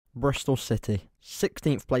Bristol City,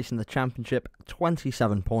 16th place in the Championship,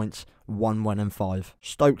 27 points, 1 win and 5.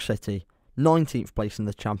 Stoke City, 19th place in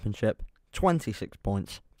the Championship, 26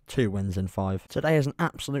 points, 2 wins and 5. Today is an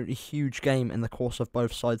absolutely huge game in the course of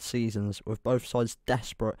both sides' seasons, with both sides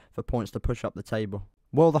desperate for points to push up the table.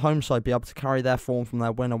 Will the home side be able to carry their form from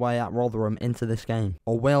their win away at Rotherham into this game?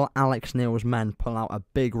 Or will Alex Neil's men pull out a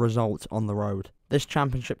big result on the road? This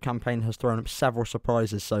Championship campaign has thrown up several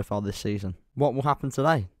surprises so far this season. What will happen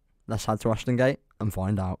today? Let's head to Ashton Gate and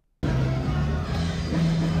find out.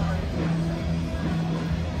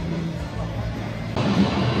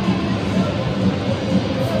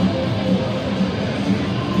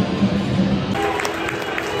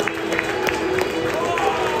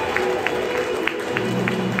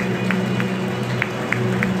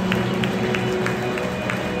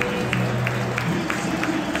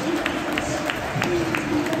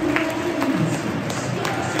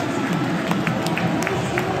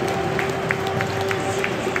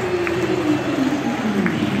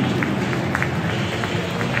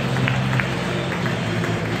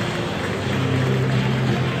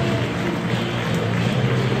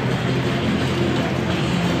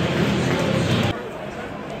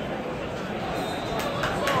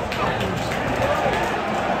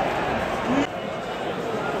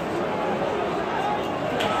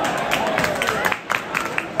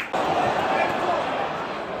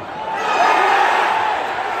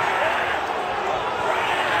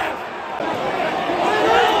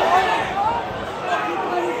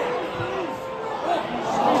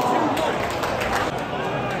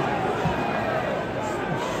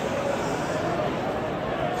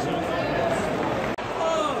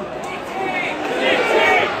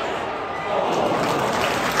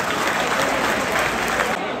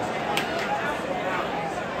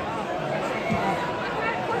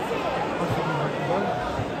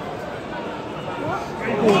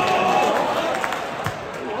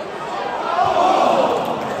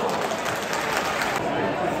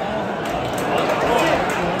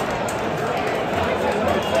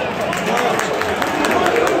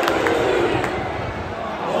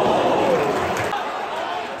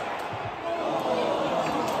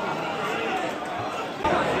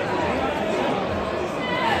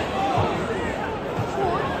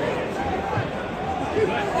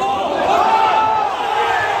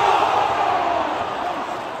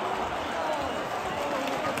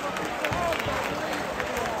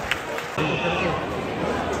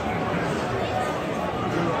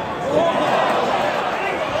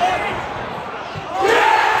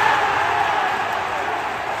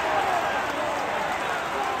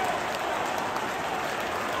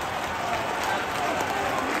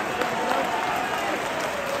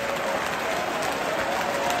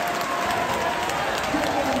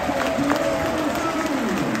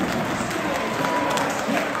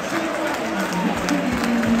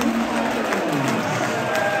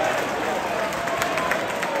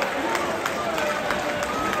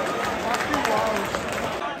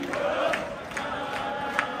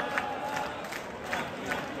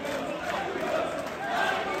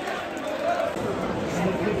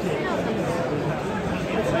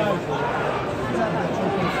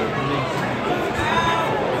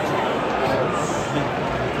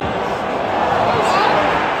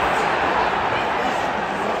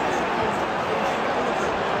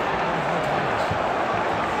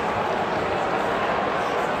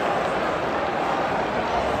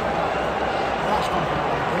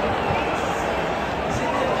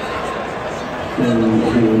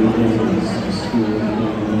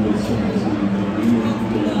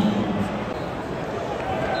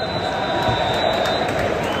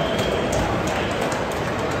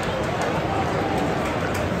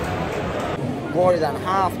 Right then,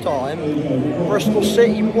 half time, Bristol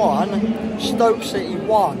City 1, Stoke City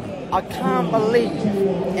 1. I can't believe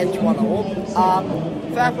it's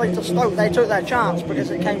 1-0. Fair play to Stoke, they took their chance because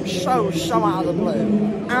it came so out of the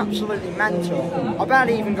blue. Absolutely mental. I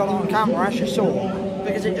barely even got on camera, as you saw,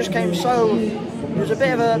 because it just came so... It was a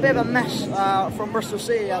bit of a mess from Bristol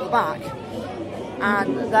City at the back,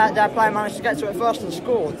 and their player managed to get to it first and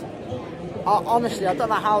scored. Honestly, I don't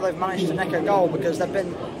know how they've managed to nick a goal because they've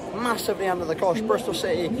been massively under the cosh. Bristol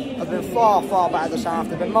City have been far better this half.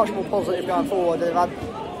 They've been much more positive going forward. They've had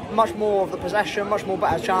much more of the possession, much more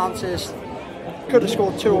better chances. Could have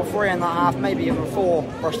scored 2 or 3 in that half, maybe even 4,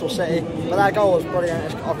 Bristol City. But their goal was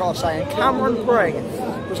brilliant, I've got to say. And Cameron Pring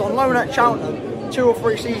was on loan at Cheltenham 2 or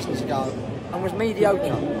 3 seasons ago and was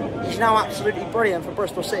mediocre. He's now absolutely brilliant for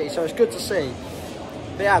Bristol City, so it's good to see.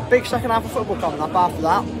 But yeah, big second half of football coming up after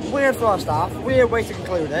that. Weird first half, weird way to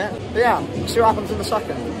conclude it. But yeah, we'll see what happens in the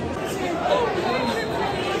second.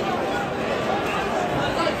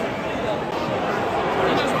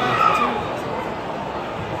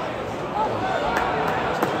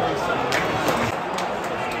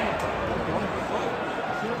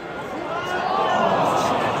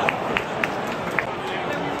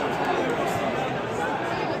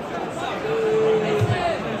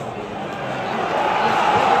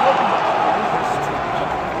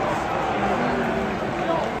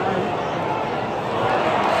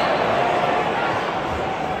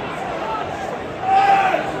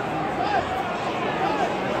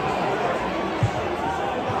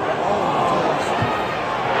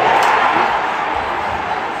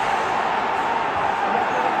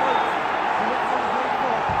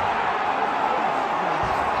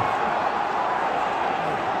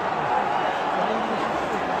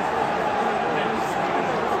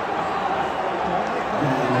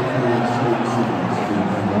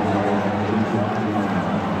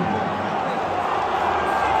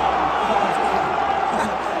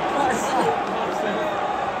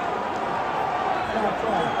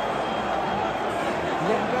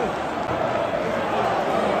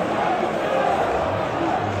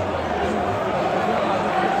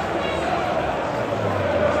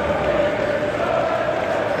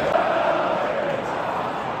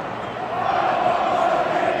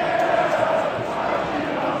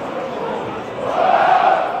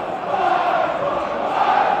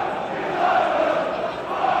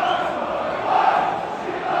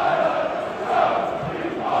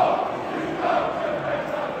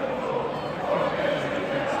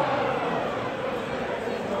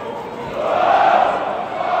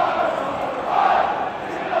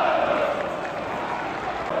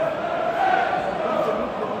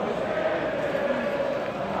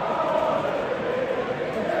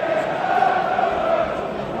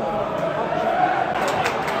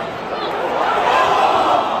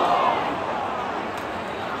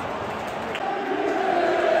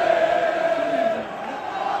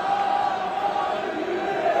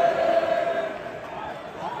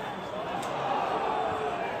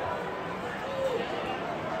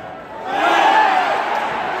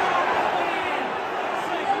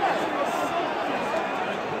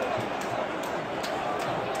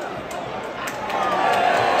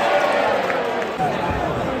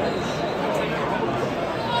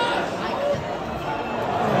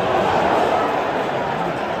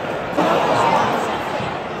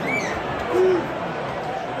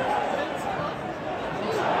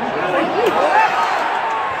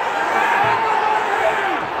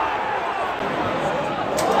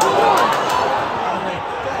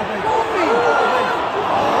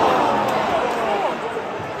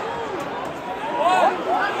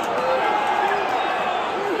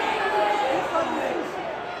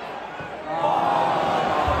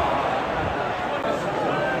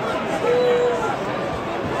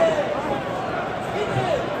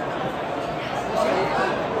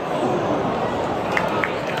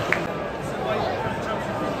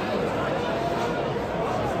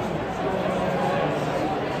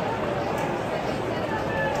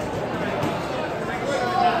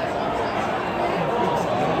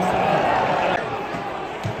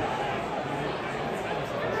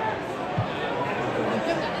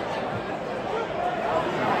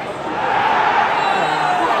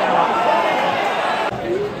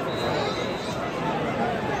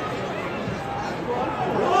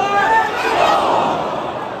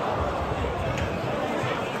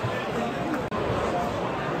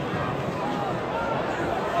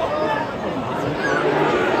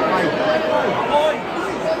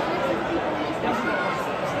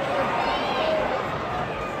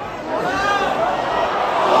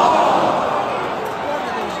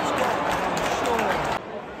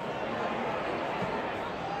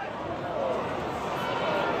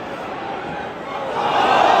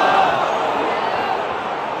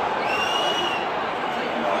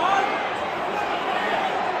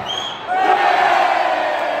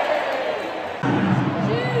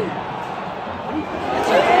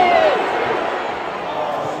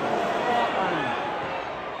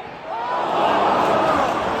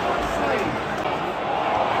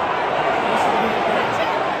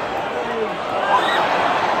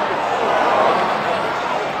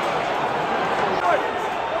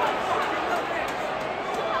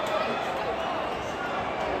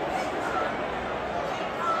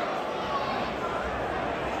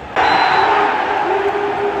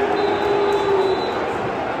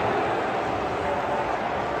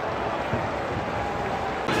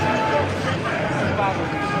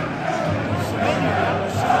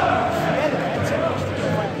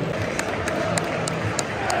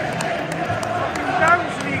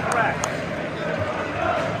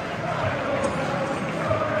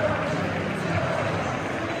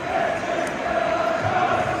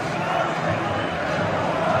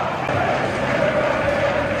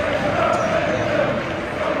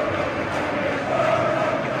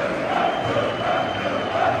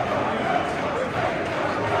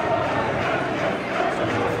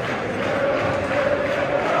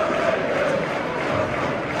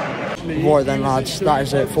 Right then, lads, that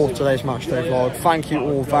is it for today's Matchday vlog. Thank you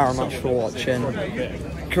all very much for watching.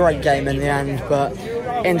 Great game in the end, but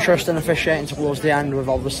interesting officiating towards the end with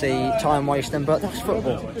obviously time wasting, but that's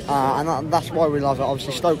football, and that's why we love it.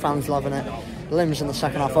 Obviously Stoke fans loving it. Limbs in the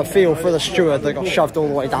second half. I feel for the steward that got shoved all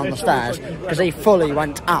the way down the stairs because he fully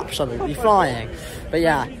went absolutely flying. But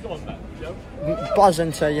yeah,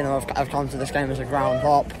 buzzing to, you know, I've come to this game as a ground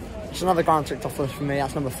hop. It's another ground ticked off list for me.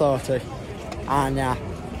 That's number 30, and yeah,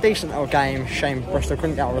 decent little game. Shame Bristol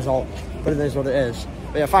couldn't get a result, but it is what it is.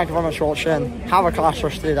 But yeah, thank you very much for watching. Have a class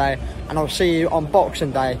rest of the day, and I'll see you on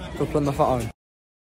Boxing Day for Plymouth at home.